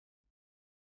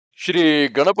ಶ್ರೀ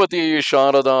ಗಣಪತಿ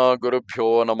ಶಾರದಾ ಗುರುಭ್ಯೋ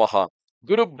ನಮಃ.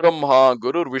 ಗುರು ಬ್ರಹ್ಮ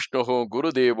ಗುರುರ್ ವಿಷ್ಣು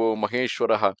ಗುರುದೇವೋ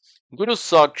ಮಹೇಶ್ವರ ಗುರು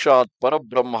ಸಾಕ್ಷಾತ್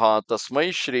ಪರಬ್ರಹ್ಮ ತಸ್ಮೈ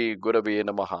ಶ್ರೀ ಗುರವೇ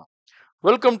ನಮಃ.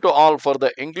 Welcome to all for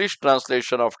the English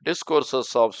translation of discourses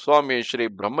of Swami Sri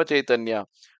Brahma Chaithanya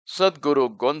Sadguru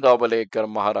Gondavalekar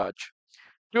Maharaj.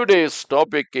 Today's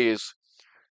topic is: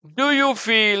 do you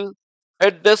feel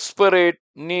a desperate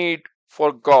need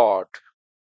for God?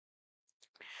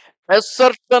 A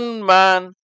certain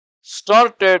man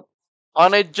started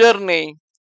on a journey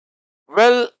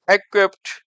well equipped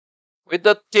with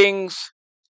the things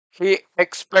he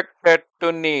expected to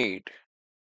need.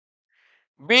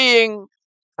 Being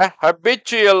a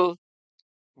habitual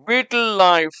beetle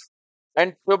knife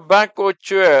and tobacco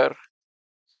chewer,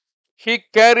 he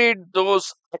carried those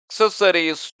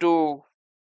accessories too.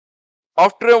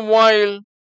 After a while,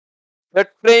 the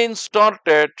train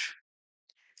started.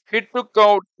 He took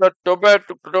out the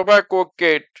tobacco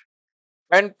kit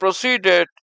and proceeded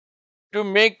to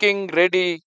making ready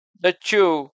the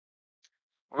chew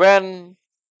when,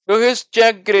 to his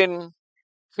chagrin,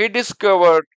 he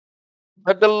discovered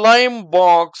that the lime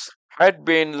box had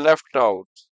been left out.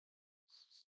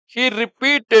 He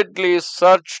repeatedly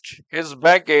searched his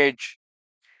baggage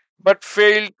but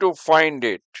failed to find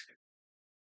it.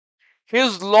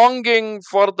 His longing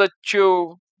for the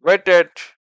chew whetted.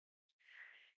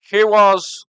 He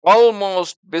was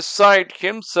almost beside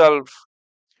himself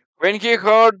when he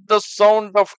heard the sound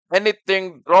of anything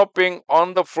dropping on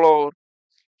the floor.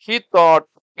 He thought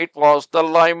it was the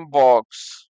lime box.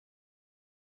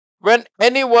 When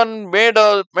anyone made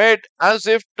as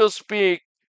if to speak,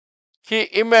 he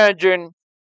imagined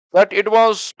that it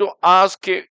was to ask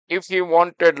if he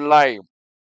wanted lime.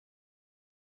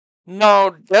 Now,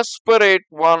 desperate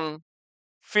one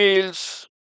feels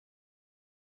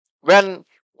when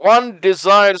one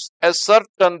desires a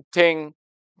certain thing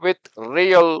with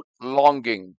real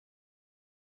longing.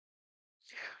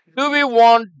 Do we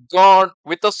want God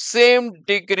with the same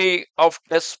degree of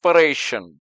desperation?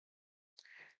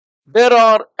 There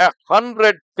are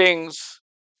 100 things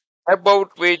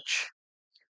about which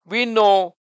we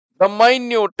know the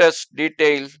minutest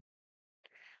detail,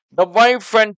 the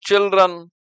wife and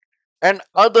children and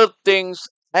other things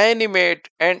animate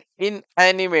and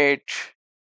inanimate.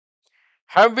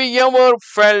 Have we ever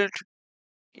felt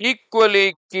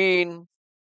equally keen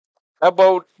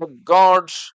about the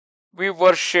gods we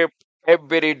worship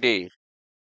every day?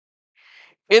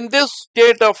 In this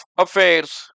state of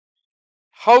affairs,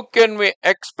 how can we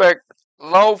expect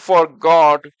love for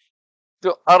God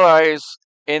to arise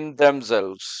in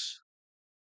themselves?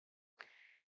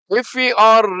 If we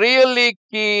are really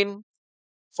keen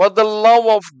for the love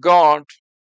of God,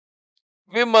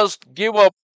 we must give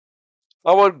up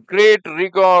our great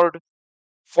regard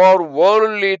for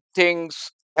worldly things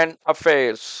and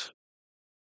affairs.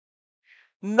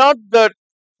 Not that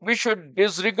we should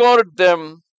disregard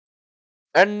them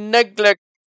and neglect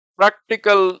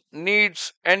practical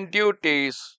needs and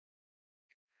duties,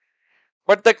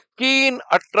 but the keen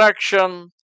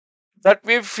attraction that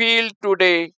we feel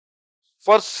today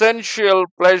for sensual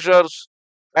pleasures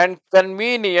and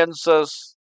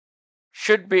conveniences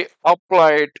should be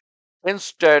applied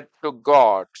instead to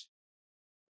God.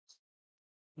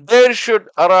 There should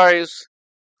arise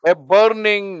a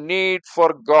burning need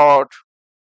for God,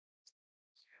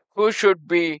 who should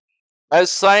be a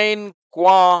sine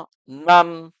qua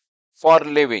non for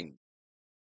living.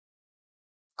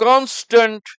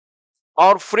 Constant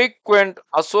or frequent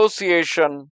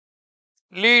association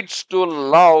leads to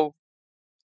love,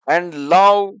 and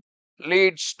love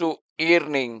leads to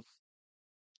yearning.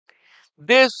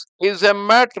 This is a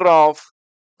matter of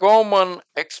common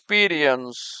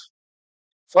experience.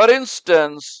 For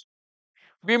instance,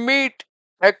 we meet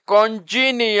a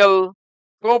congenial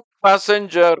co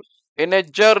passenger in a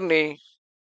journey.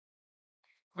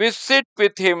 We sit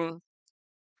with him,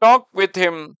 talk with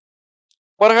him,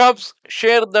 perhaps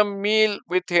share the meal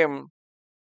with him.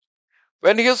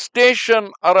 When his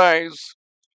station arrives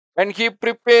and he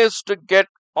prepares to get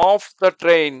off the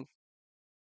train,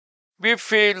 we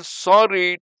feel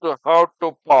sorry to have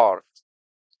to part.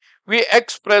 We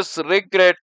express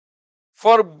regret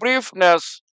for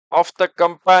briefness of the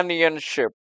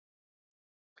companionship.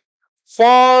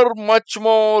 Far much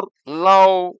more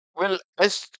love will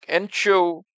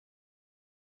ensue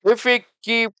if we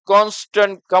keep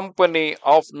constant company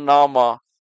of Nama.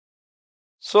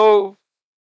 So,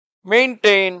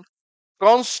 maintain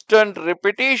constant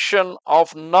repetition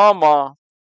of Nama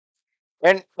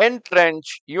and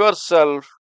entrench yourself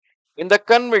in the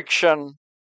conviction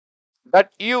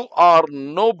that you are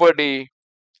nobody,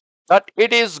 that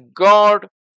it is God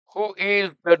who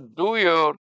is the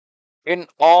doer in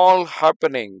all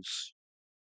happenings.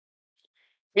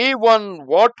 Even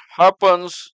what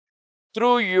happens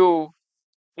through you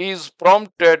is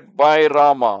prompted by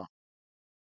Rama.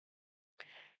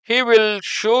 He will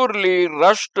surely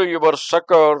rush to your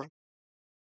succor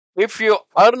if you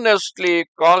earnestly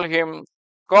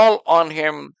call on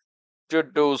him to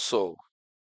do so.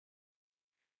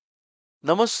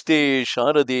 ನಮಸ್ತೆ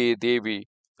ಶಾರದೆ ದೇವಿ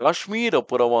ಕಾಶ್ಮೀರ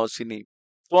ಪುರವಾಸಿನಿ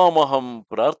ತ್ವಾಮಹಂ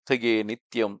ಪ್ರಾರ್ಥಗೆ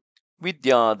ನಿತ್ಯಂ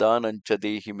ವಿದ್ಯಾದಾನಂಚ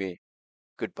ದೇಹಿಮೆ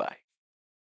good bye